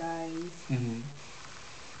on guys. Mm-hmm.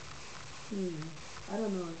 Hmm. I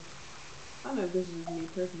don't know. I don't know if this is just me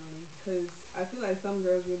personally, because I feel like some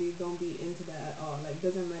girls really don't be into that at all. Like,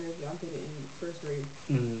 doesn't matter if y'all did it in first grade.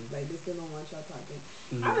 Mm-hmm. Like, they still don't want y'all talking.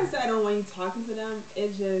 I Mm-hmm. don't say I don't want you talking to them.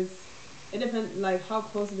 It just, it depends, like, how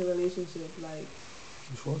close is the relationship. Like,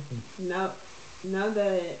 it's working. now, now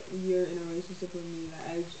that you're in a relationship with me,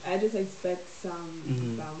 like, I just expect some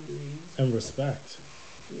Mm-hmm. boundaries. And respect.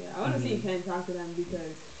 Yeah, I want to see you Mm-hmm. can't talk to them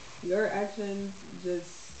because your actions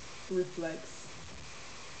just reflects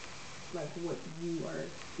like what you are,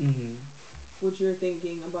 Mm-hmm. what you're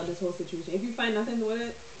thinking about this whole situation. If you find nothing with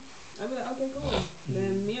it, I'll be like, okay, cool.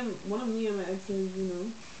 Then me and my exes,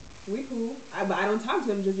 we cool. But I don't talk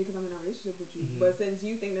to him just because I'm in a relationship with you. Mm-hmm. But since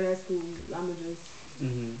you think that that's cool, I'ma just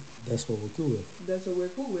Mm-hmm. That's what we're cool with. that's what we're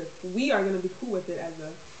cool with. We are gonna be cool with it as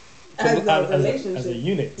a As a relationship.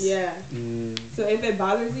 unit. Yeah. Mm. So if it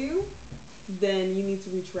bothers you, then you need to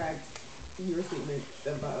retract your statement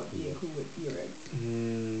about being cool with your ex.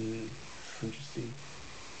 Mm. Interesting.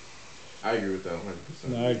 I agree with that 100%.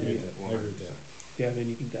 No, I agree Yeah. with that. I agree with 100%. that. Do you have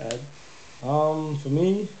anything to add? For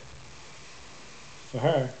me, for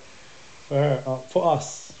her, for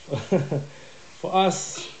us, for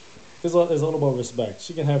us, it's all about respect.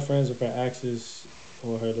 She can have friends with her exes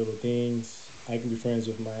or her little things. I can be friends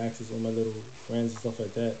with my exes or my little friends and stuff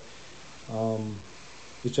like that. Um,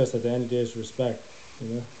 it's just at the end of the day, it's respect.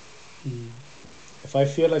 You know, Mm. if I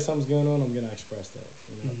feel like something's going on, I'm gonna express that.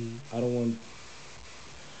 You know, Mm-hmm. I don't want,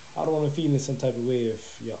 I don't want to feel in some type of way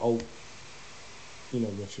if you're out,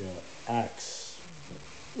 with your ex.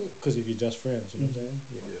 Because if you're just friends, you know what I'm Mm-hmm.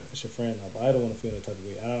 saying? Yeah, Yeah. it's your friend now, but I don't want to feel that type of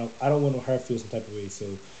way. I don't want her to feel some type of way. So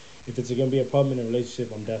if it's gonna be a problem in a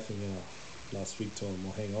relationship, I'm definitely gonna not speak to him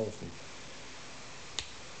or hang out with him.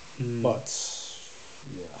 Mm. But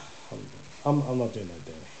yeah, I'm not doing that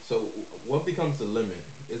there. So what becomes the limit?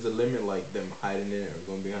 Is the limit like them hiding it or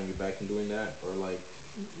going behind your back and doing that, or like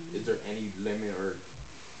is Mm-mm. there any limit or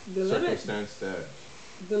The limit, circumstance that?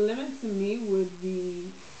 the limit to me would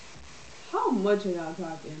be how much are y'all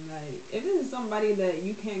talking? Like, if this is somebody that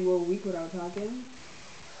you can't go a week without talking,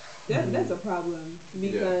 that's Mm. a problem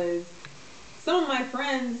Yeah. because some of my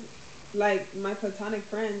friends, like my platonic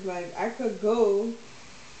friends, like I could go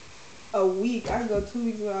a week, I could go 2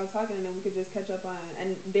 weeks without talking, and then we could just catch up on.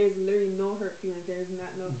 And there's literally no hurt feelings. There's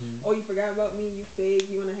not no, Mm-hmm. oh, you forgot about me, you fake,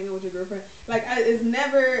 you want to hang out with your girlfriend. Like, it's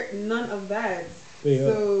never none of that. Wait,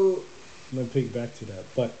 So I'm gonna pick back to that.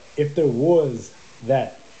 But if there was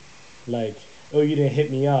that, like, oh, you didn't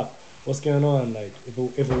hit me up. What's going on? Like,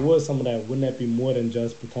 if it was some of that, wouldn't that be more than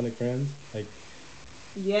just platonic friends? Like,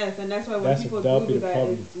 yes, and that's why when that's people that'll do be do the that,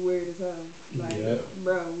 problem. it's weird as hell. Like, Yeah. Yeah.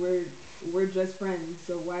 bro, we're just friends.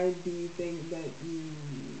 So why do you think that you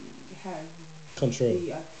have Control.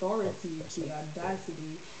 the authority, That's the it.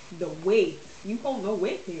 audacity, the weight? You hold no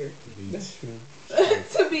weight here That's true.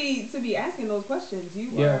 to be asking those questions. You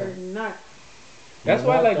Yeah. are not. That's You're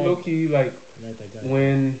why, not like, that, low key, like, you're not that guy.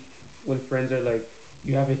 when friends are like,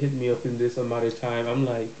 you haven't hit me up in this amount of time, I'm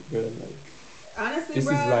like, bro, like, Honestly, this is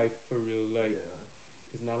bro. life for real. Like, Yeah.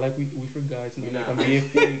 it's not like we forgot. It's not You're like not. I'm being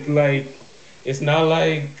fake. Like, it's not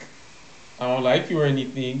like I don't like you or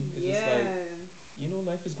anything. It's just like, Yeah,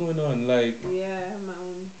 life is going on. Like, yeah. I have my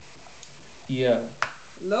own. yeah.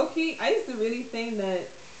 Low key, I used to really think that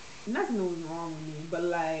nothing was wrong with me, but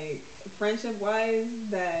like friendship wise,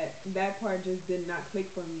 that part just did not click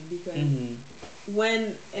for me because Mm-hmm.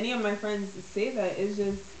 when any of my friends say that, it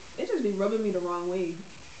just be rubbing me the wrong way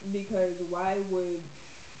because why would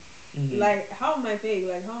Mm-hmm. like how am I fake?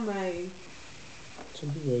 Like how am I? Some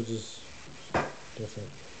people are just different.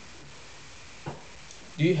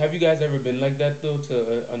 Have you guys ever been like that though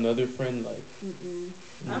to another friend? Like, Mm-mm.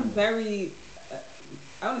 I'm mm, very,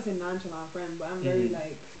 I wouldn't say nonchalant friend, but I'm very mm-hmm.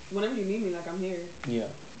 like whenever you need me, like I'm here. Yeah.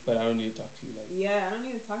 But I don't need to talk to you like. Yeah, I don't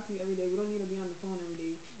need to talk to you every day. We don't need to be on the phone every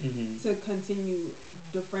day Mm-hmm. to continue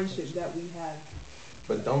the friendship that we have.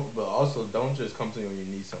 But also don't just come to me when you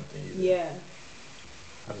need something either. Yeah.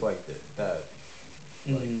 I feel like that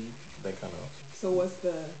like Mm-hmm. that kind of. So what's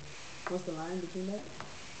the line between that?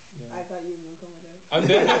 Yeah. I thought you were gonna come with that. I'm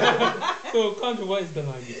dead. So, Contra, what is the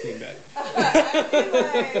line between that? I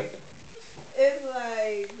feel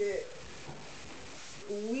like it's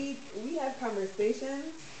like we have conversations,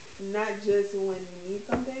 not just when we need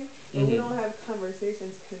something, but we Mhm. don't have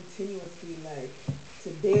conversations continuously. Like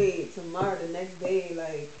today, tomorrow, the next day.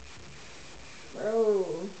 Like,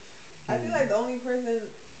 bro, I feel like the only person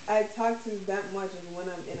I talk to that much is when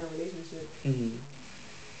I'm in a relationship. Mm-hmm.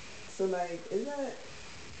 So like,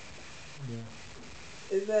 Yeah.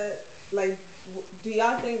 is that like, do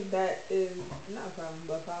y'all think that is not a problem,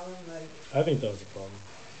 but a problem? Like, I think that was a problem.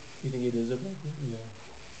 You think it is a problem? Yeah.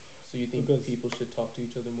 So you think Because people should talk to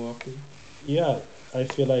each other more often? yeah, I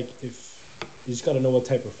feel like if you just gotta know what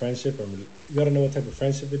type of friendship or you gotta know what type of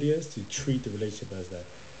friendship it is to treat the relationship as that.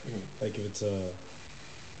 Mm-hmm. Like if it's a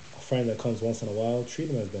friend that comes once in a while, treat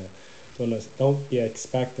them as that. Don't be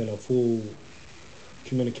expecting a full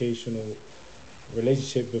communication or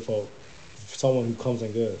relationship with someone who comes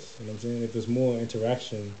and goes. You know what I'm saying? If there's more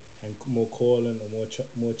interaction and more calling or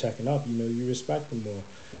more checking up, you respect them more.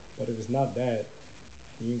 But if it's not that,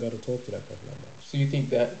 you ain't gotta talk to that person that much. So you think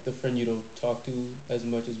that the friend you don't talk to as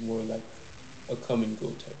much is more like a come and go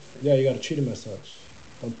type friend? Yeah, you gotta treat them as such.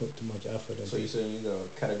 Don't put too much effort into So you're saying you gotta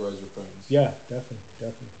categorize your friends? Yeah, definitely.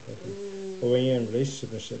 But when you're in a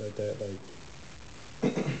relationship and shit like that,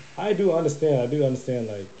 like I do understand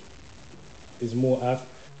like it's more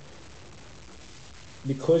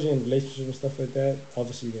because you're in a relationship and stuff like that,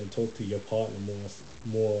 obviously you're gonna talk to your partner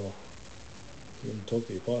more you're gonna talk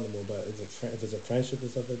to your partner more, but if it's a friendship and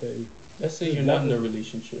stuff like that, Let's say there's you're not in a levels.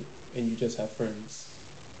 relationship and you just have friends.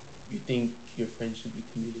 You think your friend should be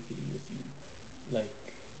communicating with you, like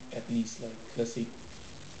at least like let's say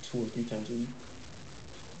 2 or 3 times a week.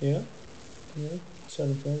 Yeah, yeah,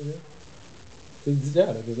 certain friends, yeah. There's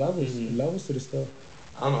Mhm. levels to the stuff.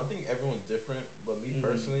 I don't know. I think everyone's different, but me Mhm.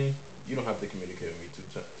 personally, you don't have to communicate with me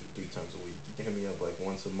 3 times a week. You can hit me up like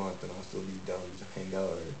once a month, and I'll still be down to hang out,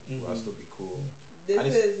 or I'll Mhm. still be cool. this I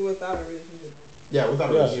just is without a relationship. yeah, without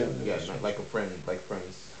a Yeah, relationship, yeah. yeah, like a friend, like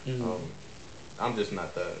friends. Mhm. I'm just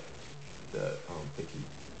not that picky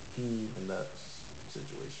Mhm. in that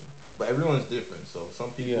situation. But everyone's different, so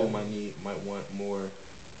some people Yeah. might want more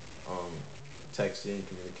um, texting,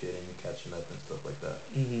 communicating, catching up, and stuff like that.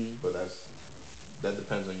 Mhm. But that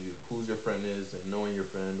depends on you, who's your friend is, and knowing your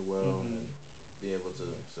friend well, Mhm. and be able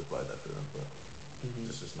to supply that to them. But Mhm.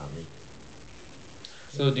 it's just not me.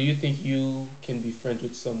 So do you think you can be friends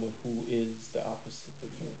with someone who is the opposite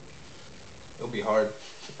of you? It'll be hard.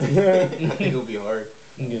 I think it'll be hard.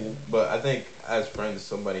 Yeah. But I think as friends,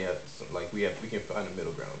 somebody has like we can find a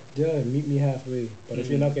middle ground. Yeah, meet me halfway. But if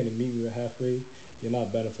you're Mhm. not gonna meet me halfway, you're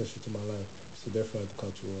not beneficial to my life. So therefore I have to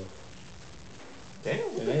cut you off. Damn,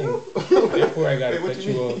 what the Dang. hell? Therefore, I gotta Wait, what cut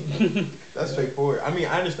you you mean? off. That's straightforward. I mean,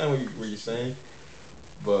 I understand what you're saying,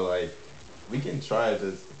 but like, we can try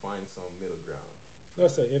to find some middle ground. No,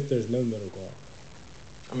 so if there's no middle ground,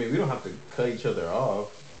 I mean, we don't have to cut each other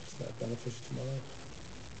off. it's not beneficial to my life.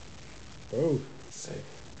 Bro.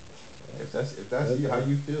 Hey, if that's you, how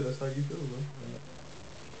you feel, that's how you feel, bro.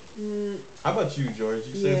 Mm, How about you, George?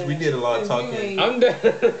 yeah. Since we did a lot of Since you talking, ain't- I'm done.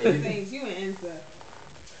 Thanks, you ain't answer.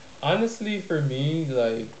 Honestly, for me,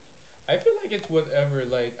 like, I feel like it's whatever.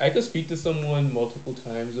 Like, I could speak to someone multiple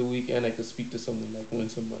times a week, and I could speak to someone like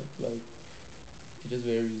once a month. Like, it just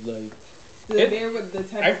varies. Like, The bear with the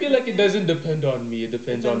type I of feel like it person, doesn't depend on me. It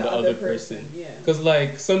depends on depend the other person. Yeah. Cause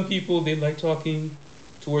like some people they like talking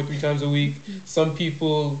 2 or 3 times a week. Some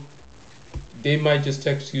people they might just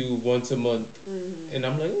text you once a month, Mm-hmm. and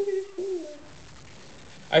I'm like, okay, cool.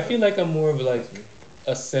 I feel like I'm more of like that's me.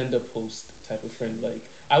 a send a post type of friend. Like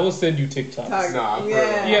I will send you TikToks. Nah,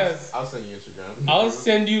 Yeah. Yes. I'll send you Instagram. I'll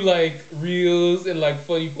send you like reels and like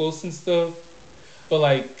funny posts and stuff. But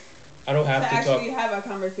like I don't To have to actually talk. have a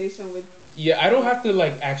conversation with. Yeah, I don't have to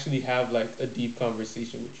like actually have like a deep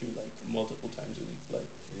conversation with you like multiple times a week. Like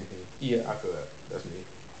Mm-hmm. yeah. I feel that. That's me.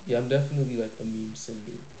 Yeah, I'm definitely like a meme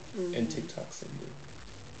sender Mm-hmm. and TikTok sender.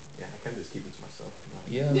 Yeah, I can't just keep it to myself. No.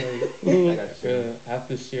 Yeah, like I got to share. I have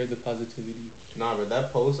to share the positivity. Nah, but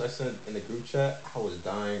that post I sent in the group chat, I was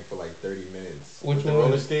dying for like 30 minutes. Which With the one?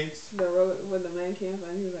 roller skates. The road when the man came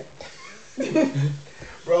and he was like,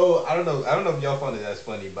 Bro, I don't know if y'all found it as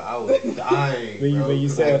funny, but I was dying. When you- bro, when you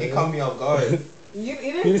 'cause, said- it caught me off guard. you When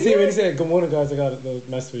didn't you see say when you it? said good morning guys, I got no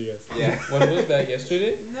mess for you guys. Yeah. When was that?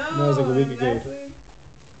 Yesterday? No, No, it was like a week ago. exactly.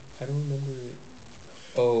 I don't remember it.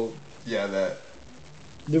 Oh, Yeah, that.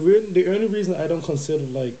 The only reason I don't consider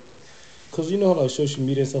like, cause you know how like social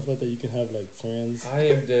media and stuff like that, you can have like friends. I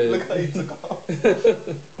am Look how dead. you took off.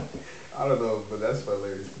 I don't know, but that's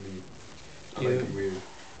hilarious to me. I might Yeah. be weird.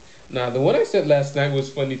 Nah, the one I said last night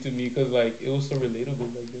was funny to me because like it was so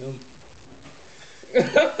relatable. Like damn.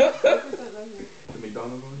 What percent last night? The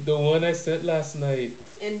McDonald's one? The one I sent last night.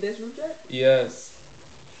 In this room chat? Yes.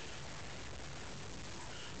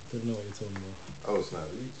 Don't know what you're talking about. Oh, it's not.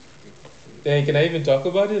 Dang, can I even talk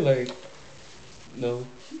about it? Like, no.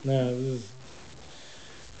 Nah, this is.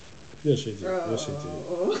 We'll shit to it. We'll shit to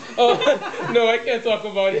it. Oh, no, I can't talk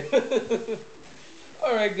about it.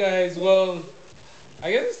 All right, guys. Well,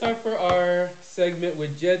 I guess it's time for our segment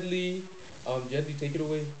with Jedley. Jedley, take it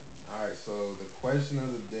away. Alright, so the question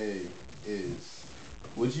of the day is: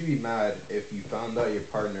 would you be mad if you found out your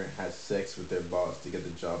partner had sex with their boss to get the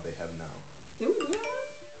job they have now? Did we do that?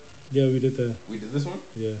 Yeah, we did that. We did this one?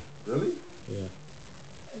 Yeah, Really? yeah.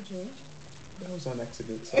 That was on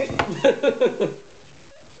accident. Sorry.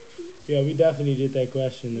 Yeah, we definitely did that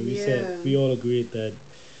question, and we Yeah. said we all agreed that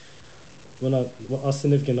our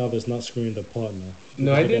significant other is not screwing the partner.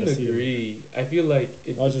 No, I Because they didn't gotta see it. agree. I feel like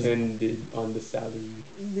it I was just- depended on the salary.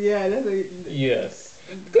 Yeah, that's a. Yes.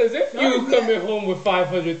 Because if you No, coming yeah. home with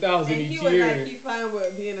 500,000 And he each was year, like, he's fine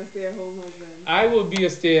with being a stay-at-home husband. I will be a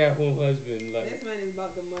stay-at-home husband. This Like, man is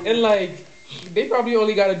about the money. and like, they probably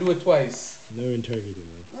only got to do it twice. No integrity,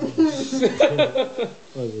 man. That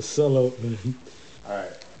was a sellout, man.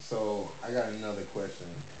 Alright, so I got another question.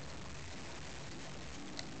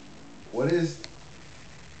 What do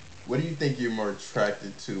you think you're more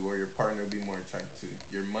attracted to, or your partner would be more attracted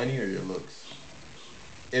to? Your money or your looks?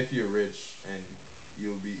 If you're rich and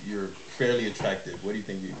you're fairly attractive, what do you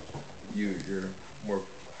think your more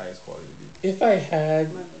highest quality would be? If I had,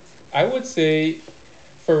 I would say,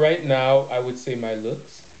 for right now, I would say my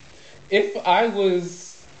looks. If I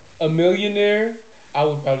was a millionaire, I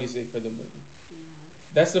would probably say for the money.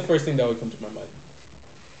 That's the first thing that would come to my mind.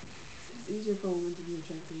 It's easier for a woman to be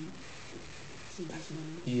attracted to this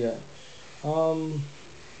money. Yeah.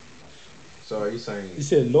 So are you saying You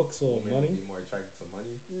said looks or women would be money? more attracted to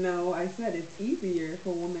money? No, I said it's easier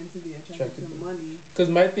for women to be attracted Attracted to to- money. Because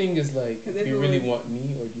my thing is like, 'Cause do if you it really was- want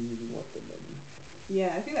me or do you really want the money?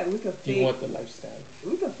 Yeah, I feel like we could Do you fake. want the lifestyle?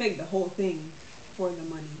 We could fake the whole thing for the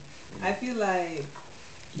money. I feel like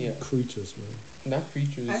Yeah. Creatures, man. Not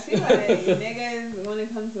creatures. I feel like niggas when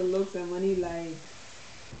it comes to looks and money, like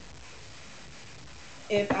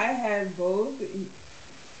if I had both,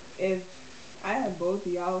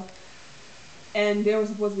 y'all, and there was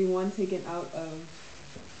supposed to be one taken out of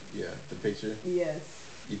Yeah, the picture. yes.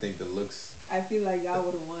 You think the looks? I feel like y'all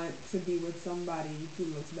would want to be with somebody who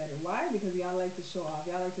looks better. Why? Because y'all like to show off.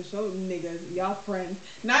 Y'all like to show niggas, y'all friends,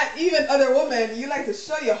 not even other women. You like to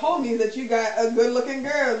show your homies that you got a good looking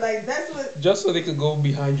girl. Like that's what. Just so they could go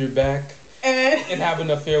behind your back And and have an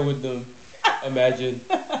affair with them. Imagine.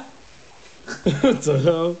 What the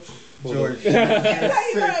hell? George. that's how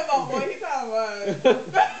you talking about, boy. He talking about.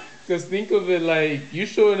 Because think of it like, you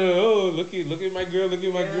showing her, oh, look at my girl, look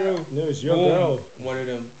at my Yeah. girl. No, it's your Boom. girl. One of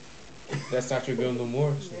them. That's not your girl no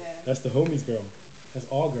more. Yeah. That's the homie's girl. That's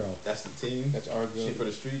our girl. That's the team. That's our girl. Shit for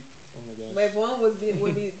the street. Oh my gosh. But if one would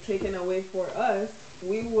be taken away for us,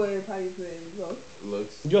 we would probably say both.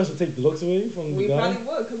 Looks. You also take the looks away from the We guy? probably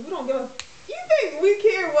would, because we don't give a. You think we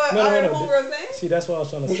care what No, no, our no, homegirls think? See, that's what I was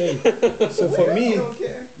trying to say. So for me, We don't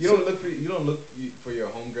care. You don't look for your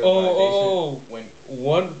homegirl Oh, validation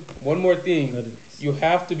when one more thing. That is- You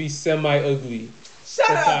have to be semi-ugly. Shut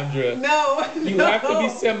Cassandra. up! No, You no. have to be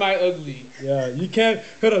semi-ugly. yeah, you can't,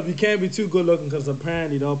 hold up, you can't be too good looking because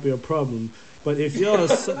apparently that'll be a problem. But if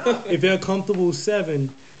you're comfortable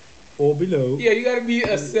 7 or below, Yeah, you gotta be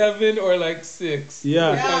a 7 or like 6.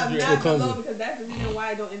 Yeah. Yeah, Cassandra. not Cassandra. below, because that's the reason why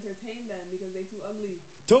I don't entertain them, because they too ugly.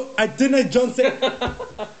 I didn't John say.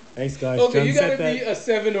 Thanks guys. Okay, John you gotta said be that. a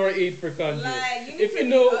 7 or 8 for Conjure. Like you need If to you be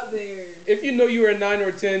know, up there. if you know you were a 9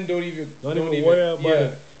 or 10, don't even worry about yeah.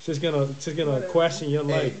 it. She's gonna question your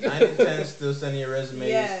hey, life. 9 and 10 still sending your resumes.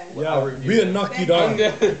 Yeah. Well, I'll Yeah, review we'll them. knock you Thank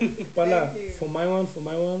down. you. But Thank you. for my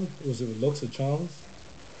one, it was looks or charms.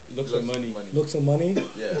 Looks for money. Looks or money.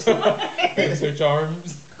 Yeah. Looks or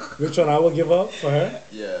charms. Which one I would give up for her?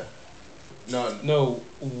 Yeah. No. No,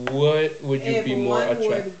 what would you If be more one would-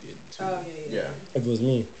 attracted to? Oh yeah. Yeah. If it was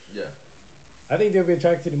me, Yeah. I think they'd be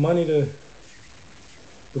attracted to the money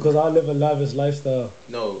because I live a lavish lifestyle.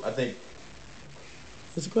 No, I think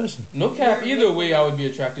What's the question? No cap. Either way, I would be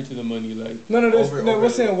attracted to the money. Like, No, Over we're the-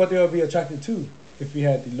 saying what they would be attracted to. if you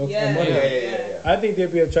had the looks Yeah. and money. Yeah. I think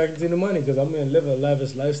they'd be attracted to the money because I'm gonna live a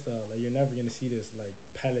lavish lifestyle. Like you're never gonna see this like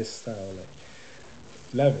palace style, like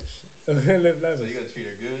lavish. I'm gonna live So lavish. you gotta treat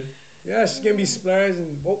her good. Yeah, she's gonna be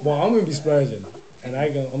splurging. Well, I'm gonna be splurging, and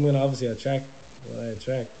I'm gonna obviously attract what I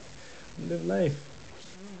attract. Live life.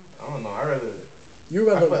 I don't know. I'd rather.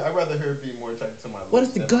 rather her be more attracted to my looks. What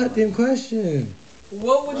is the than my goddamn money. question?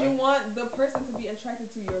 What would you Right. want the person to be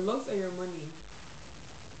attracted to, your looks or your money?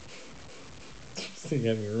 Don't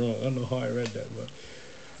get me wrong. I don't know how I read that, but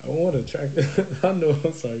I want to attract. I know.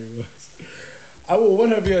 I'm sorry, boys. I would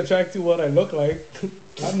want to be attracted to what I look like.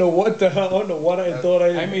 I know what the hell. I don't know what I thought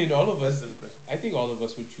I. I mean, all of us. That's the question. I think all of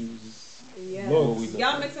us would choose. Yeah. Looks. what we look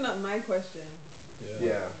Y'all like. mixing up my question.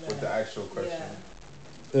 Yeah, with the actual question.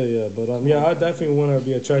 Yeah. Yeah, but yeah, I definitely want to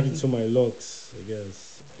be attracted to my looks. I guess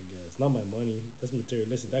not my money. That's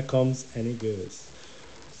materialistic. That comes and it goes.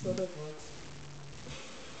 So does looks.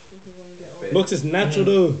 Because when you get older. Fake. Looks is natural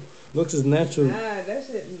though. Looks is natural. Nah, that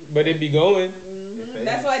shit. But it be going. Mhm.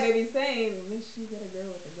 That's why they be saying, make sure you get a girl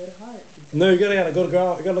with a good heart. No, you gotta go to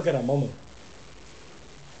girl. You gotta look at her mama.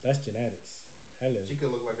 That's genetics. Hello. She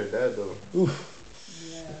could look like her dad though.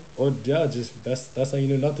 Yeah. Or yeah, just that's how you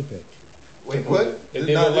know not to pick. Wait, what? If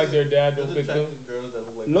they look like their dad, don't There's pick them. attractive girls that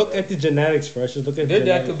look like Look their at the genetics first. Just look at Their the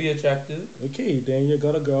dad genetics. could be attractive. Okay, then you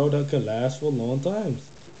got a girl that can last for long times.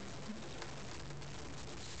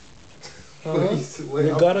 Uh-huh.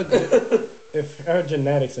 You gotta if her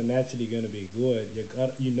genetics are naturally gonna be good, you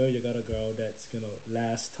got a girl that's gonna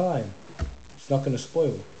last time. It's not gonna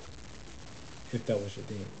spoil. If that was your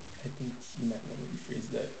thing. I think she might want to rephrase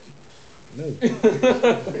that.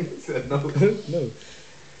 No. He said no. No.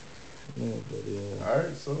 No, but yeah.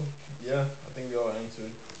 Alright, so yeah, I think we all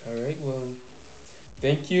answered. All right. Well,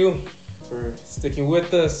 thank you for sticking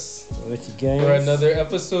with us Let you games. for another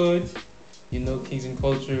episode. You know, Kings and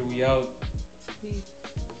Culture. We out. Peace.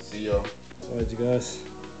 See y'all. Alright, you guys.